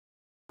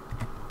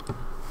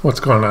What's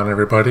going on,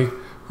 everybody?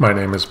 My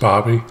name is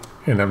Bobby,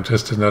 and I'm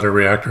just another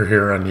reactor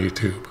here on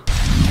YouTube.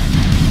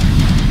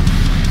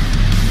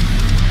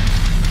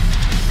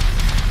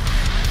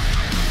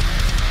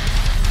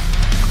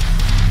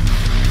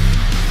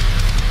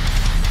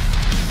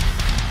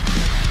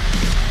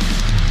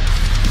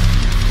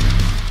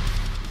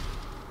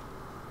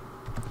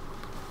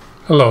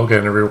 Hello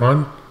again,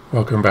 everyone.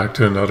 Welcome back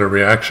to another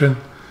reaction.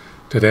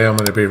 Today I'm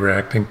going to be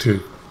reacting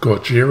to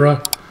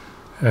Gojira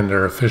and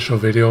their official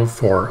video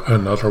for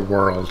Another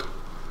World.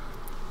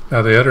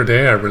 Now, the other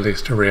day I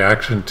released a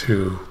reaction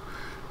to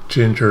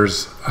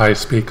Ginger's I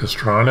Speak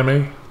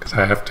Astronomy, because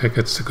I have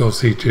tickets to go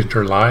see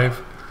Ginger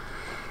live.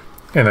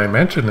 And I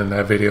mentioned in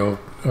that video,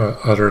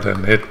 other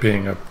than it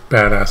being a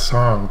badass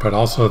song, but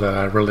also that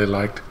I really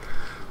liked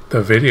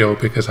the video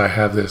because I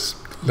have this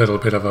little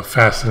bit of a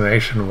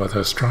fascination with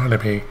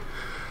astronomy.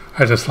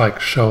 I just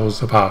like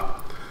shows about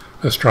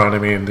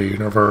astronomy and the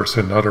universe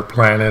and other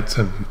planets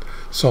and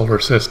solar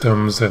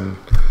systems and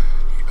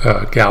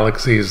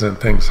galaxies and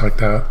things like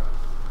that.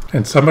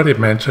 And somebody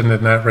mentioned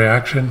in that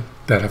reaction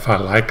that if I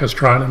like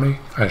astronomy,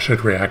 I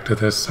should react to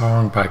this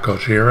song by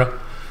Gojira.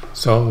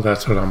 So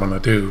that's what I'm going to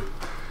do.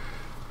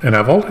 And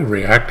I've only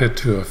reacted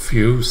to a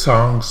few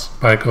songs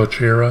by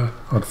Gojira.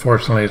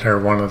 Unfortunately, they're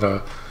one of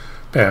the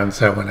bands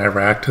that when I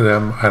react to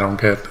them, I don't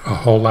get a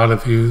whole lot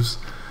of views.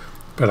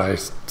 But I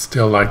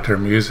still like their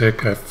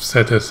music. I've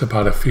said this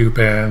about a few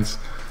bands.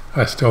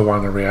 I still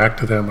want to react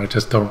to them. I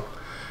just don't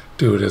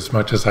do it as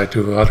much as I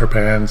do other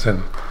bands.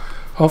 And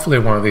hopefully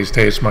one of these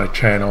days my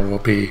channel will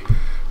be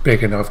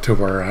big enough to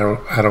where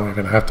I don't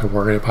even have to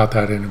worry about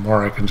that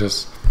anymore. I can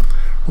just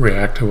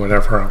react to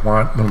whatever I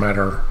want, no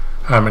matter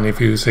how many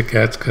views it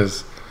gets,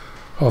 because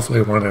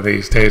hopefully one of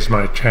these days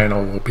my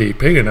channel will be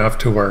big enough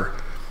to where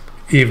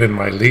even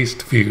my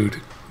least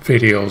viewed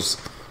videos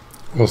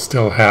will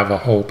still have a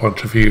whole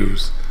bunch of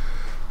views.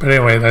 But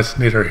anyway, that's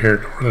neither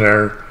here nor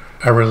there.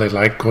 I really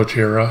like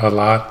Gojira a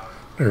lot.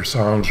 Their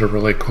songs are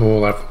really cool.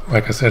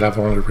 Like I said, I've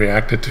only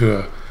reacted to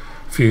a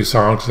few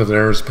songs of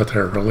theirs, but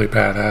they're really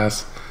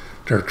badass.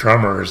 Their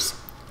drummer is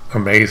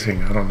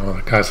amazing. I don't know,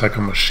 that guy's like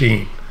a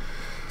machine.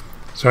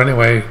 So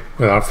anyway,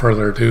 without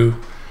further ado,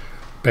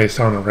 based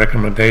on a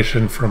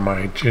recommendation from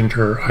my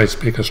Ginger I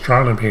Speak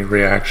Astronomy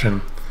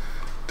reaction,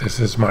 this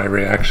is my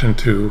reaction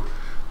to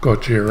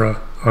Gojira,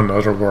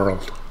 Another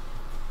World.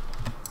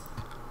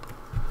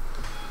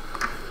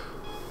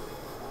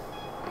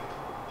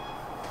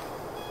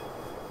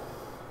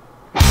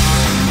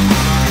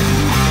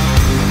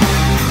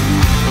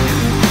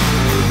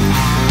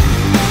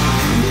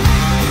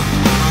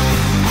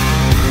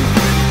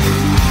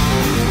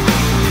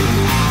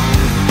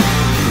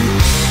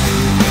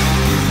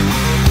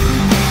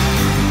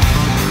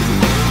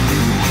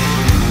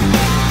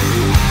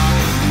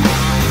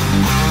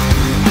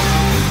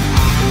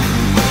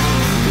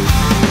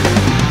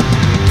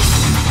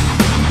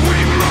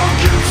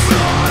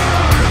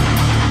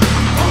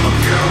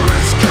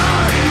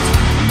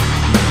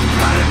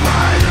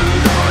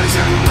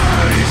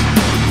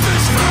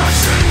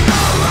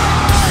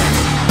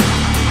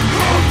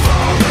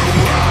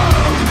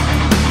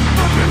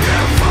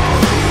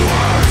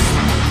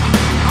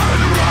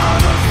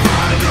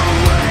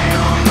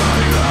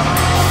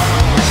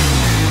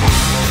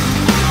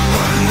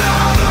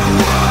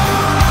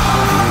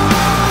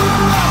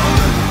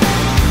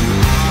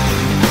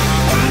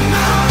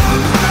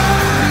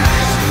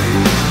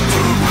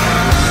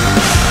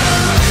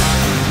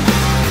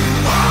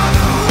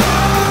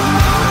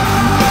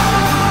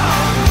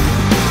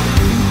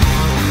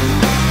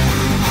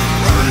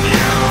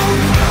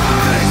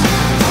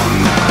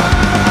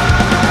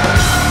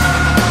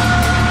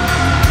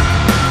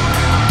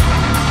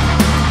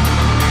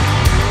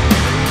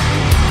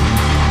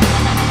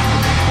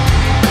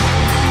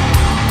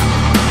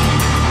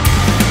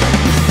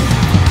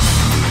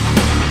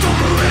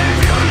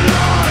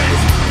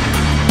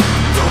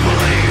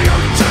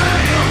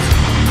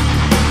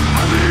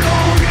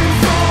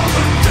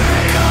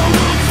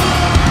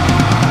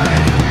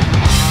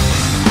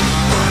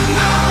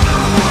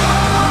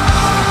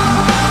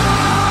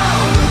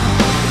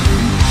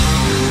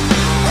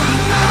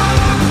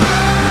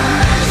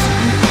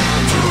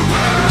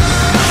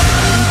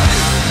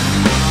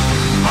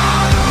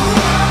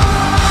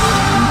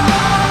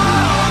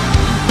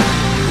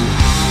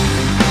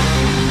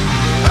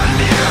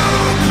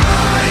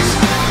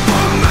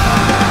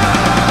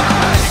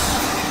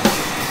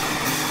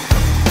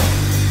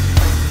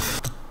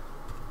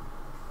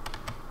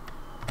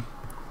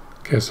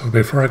 Okay, so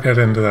before I get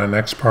into the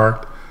next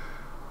part,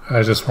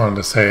 I just wanted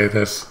to say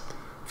this.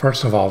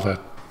 First of all, that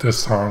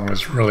this song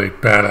is really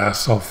badass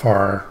so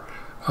far.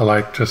 I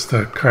like just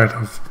the kind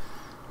of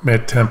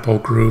mid-tempo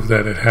groove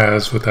that it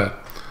has with that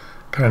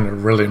kind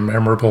of really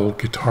memorable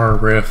guitar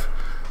riff.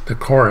 The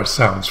chorus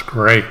sounds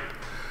great.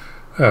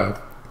 The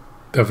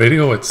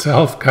video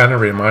itself kind of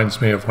reminds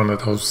me of one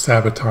of those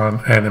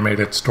Sabaton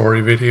animated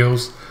story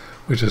videos,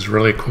 which is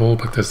really cool,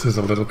 but this is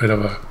a little bit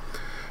of a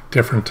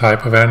different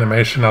type of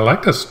animation. I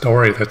like the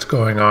story that's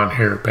going on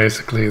here.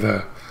 Basically,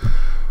 the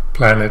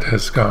planet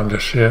has gone to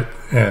shit,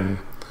 and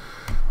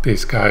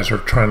these guys are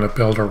trying to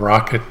build a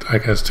rocket, I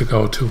guess, to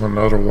go to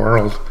another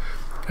world.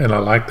 And I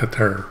like that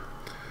they're,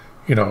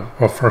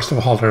 well, first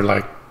of all, they're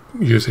like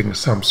using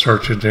some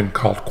search engine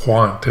called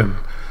Quant and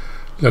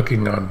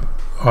looking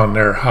on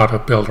there how to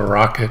build a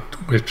rocket,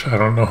 which I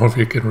don't know if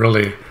you can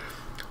really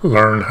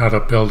learn how to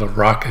build a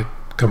rocket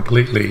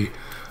completely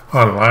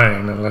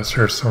online unless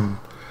there's some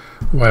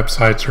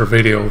websites or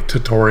video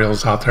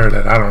tutorials out there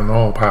that I don't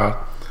know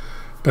about.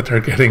 But they're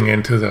getting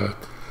into the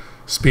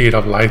speed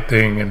of light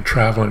thing and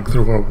traveling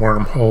through a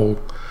wormhole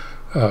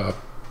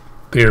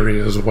theory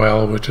as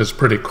well, which is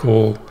pretty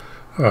cool.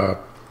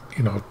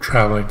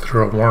 Traveling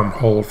through a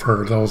wormhole,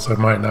 for those that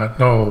might not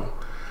know,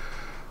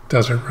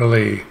 doesn't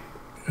really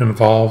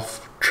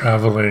involve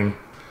traveling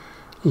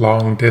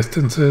long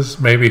distances,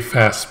 maybe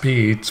fast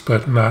speeds,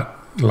 but not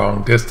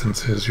long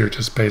distances. You're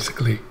just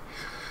basically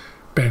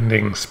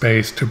bending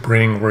space to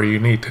bring where you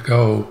need to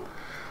go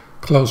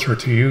closer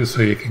to you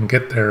so you can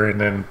get there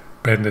and then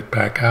bend it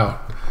back out,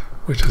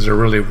 which is a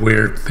really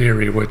weird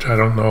theory, which I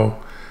don't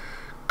know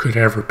could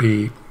ever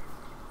be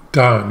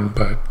done,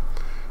 but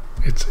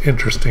it's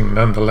interesting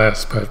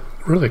nonetheless. But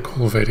really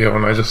cool video,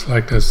 and I just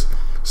like this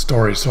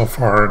story so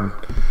far, and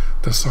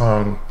the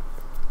song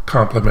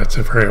complements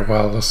it very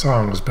well. The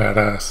song is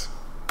badass.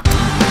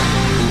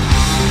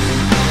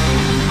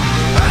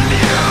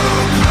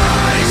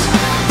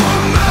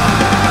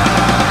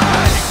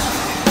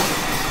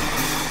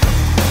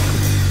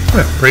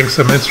 Bring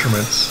some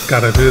instruments,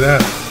 gotta do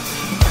that.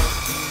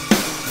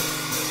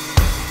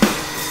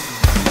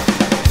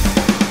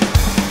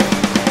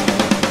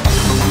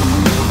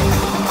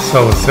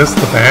 So is this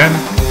the band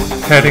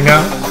heading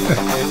out?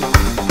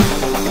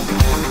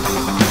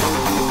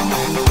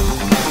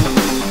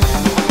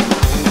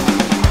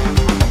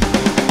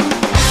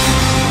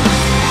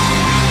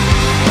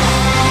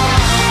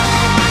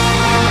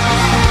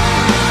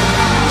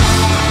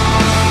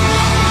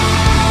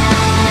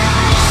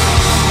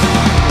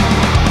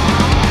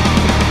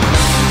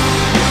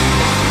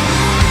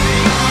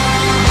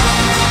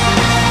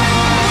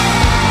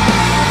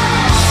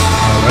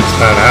 Oh, that's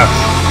badass.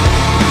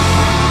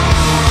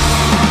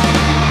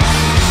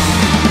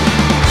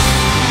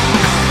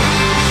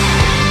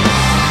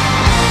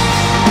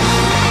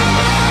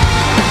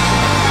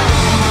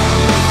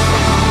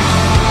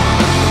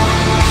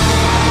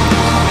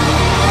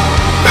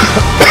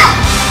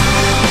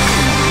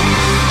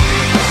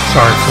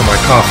 Sorry for my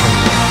coughing.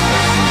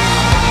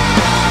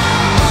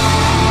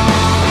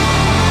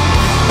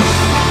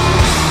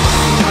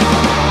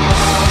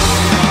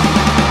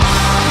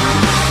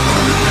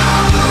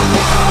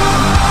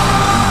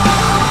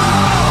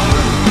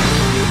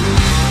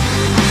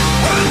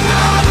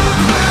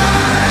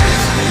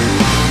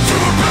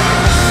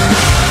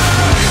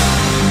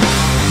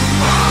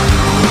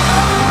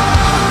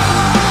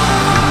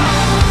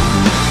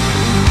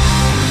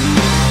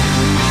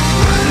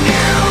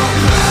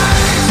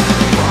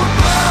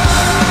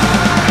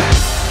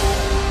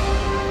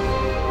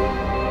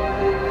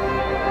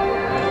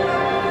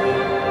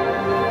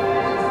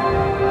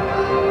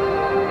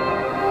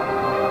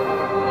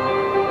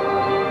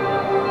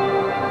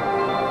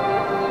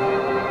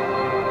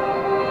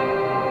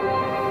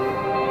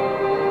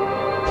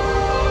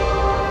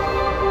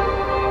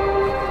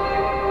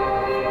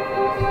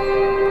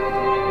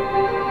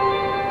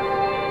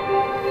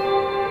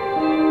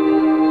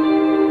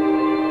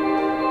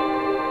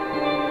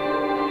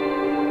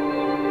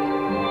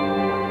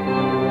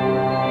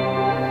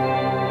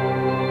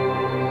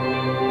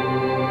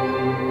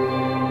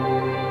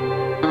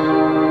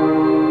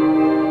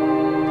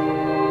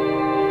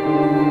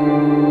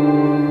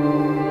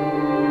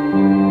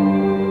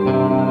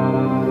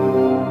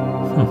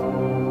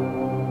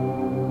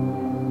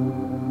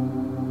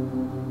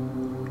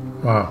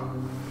 Wow.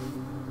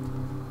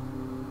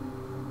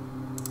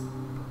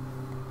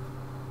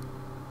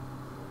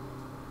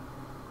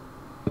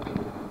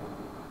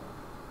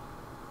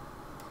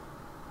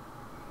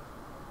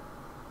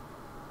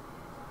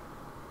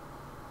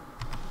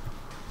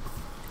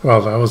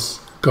 Well, that was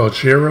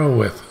Gojira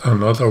with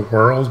Another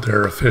World,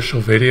 their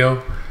official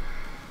video.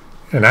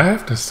 And I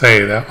have to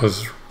say, that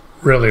was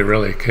really,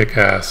 really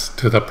kick-ass.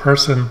 To the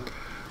person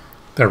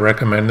that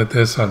recommended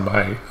this on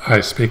my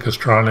I Speak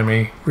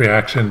Astronomy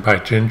reaction by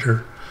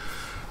Ginger,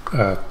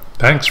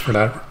 thanks for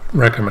that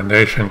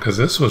recommendation, because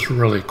this was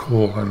really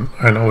cool. And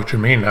I know what you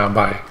mean now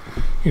by,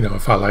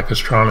 if I like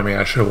astronomy,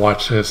 I should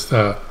watch this.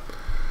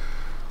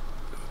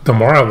 The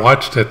more I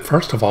watched it,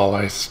 first of all,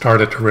 I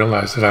started to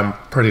realize that I'm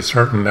pretty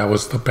certain that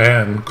was the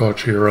band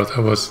Gojira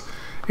that was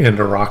in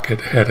the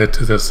rocket headed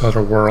to this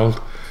other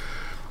world.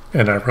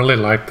 And I really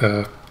liked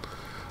the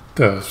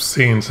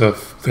scenes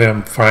of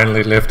them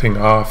finally lifting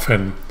off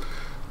and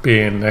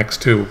being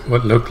next to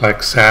what looked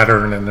like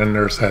Saturn, and then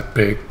there's that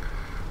big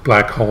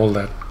black hole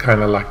that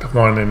kind of like the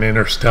one in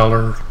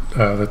Interstellar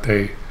that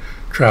they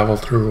travel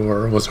through,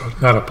 or it was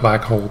not a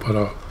black hole but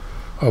a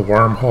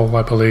wormhole,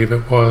 I believe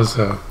it was.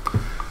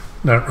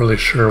 Not really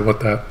sure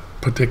what that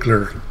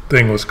particular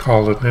thing was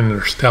called in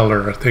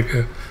Interstellar. I think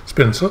it's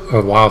been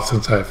a while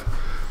since I've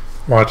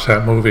watch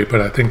that movie,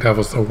 but I think that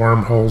was the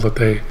wormhole that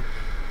they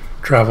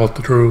traveled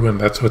through, and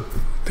that's what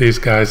these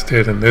guys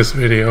did in this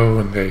video,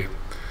 and they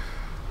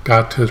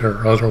got to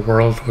their other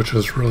world, which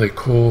was really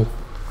cool.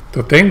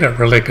 The thing that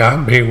really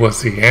got me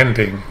was the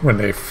ending when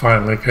they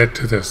finally get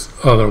to this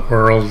other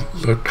world.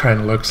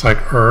 Kind of looks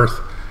like Earth.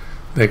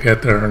 They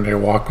get there and they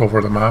walk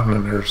over the mountain,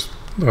 and there's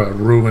a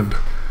ruined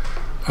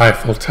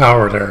Eiffel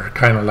Tower there,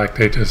 kind of like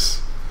they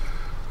just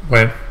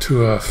went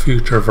to a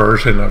future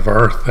version of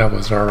Earth that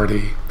was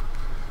already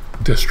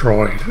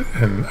destroyed.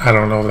 And I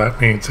don't know if that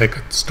means they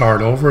could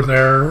start over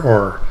there,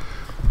 or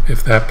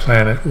if that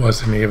planet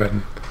wasn't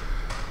even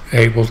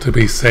able to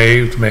be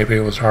saved. Maybe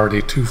it was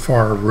already too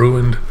far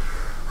ruined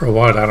or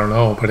what, I don't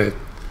know. But it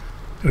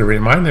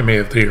reminded me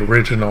of the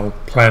original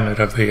Planet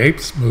of the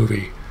Apes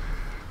movie,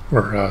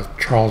 where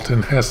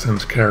Charlton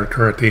Heston's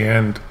character at the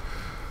end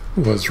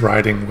was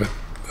riding with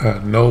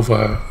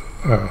Nova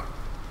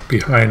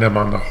behind him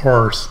on the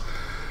horse,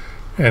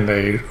 and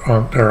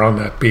they're on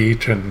that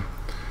beach, and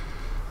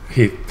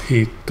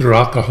he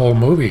throughout the whole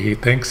movie he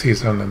thinks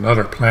he's on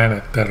another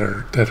planet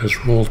that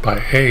is ruled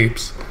by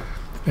apes,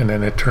 and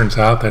then it turns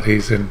out that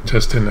he's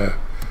just in a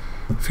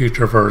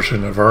future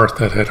version of Earth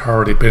that had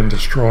already been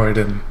destroyed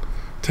and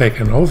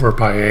taken over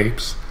by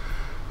apes,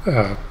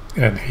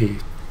 and he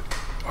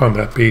on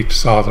that beach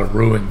saw the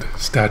ruined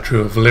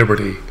Statue of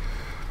Liberty.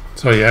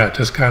 So yeah, it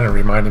just kind of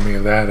reminded me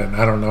of that, and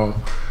I don't know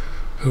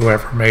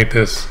whoever made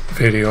this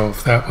video,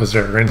 if that was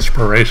their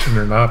inspiration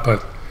or not,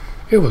 but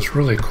it was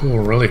really cool,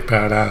 really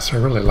badass. I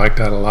really liked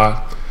that a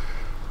lot,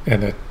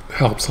 and it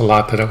helps a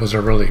lot that it was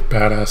a really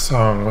badass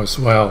song as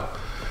well.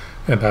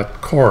 And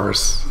that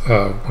chorus,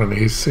 when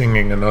he's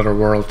singing Another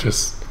World,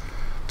 just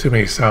to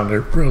me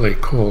sounded really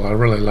cool. I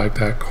really liked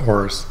that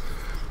chorus.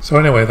 So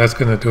anyway, that's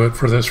going to do it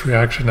for this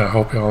reaction. I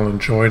hope y'all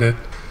enjoyed it.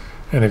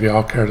 And if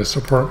y'all care to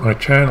support my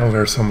channel,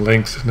 there's some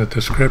links in the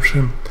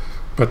description.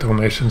 But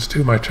donations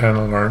to my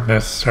channel aren't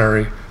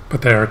necessary,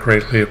 but they are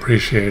greatly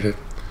appreciated.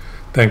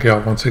 Thank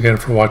y'all once again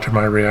for watching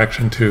my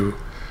reaction to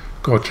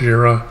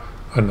Gojira,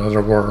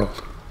 Another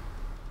World.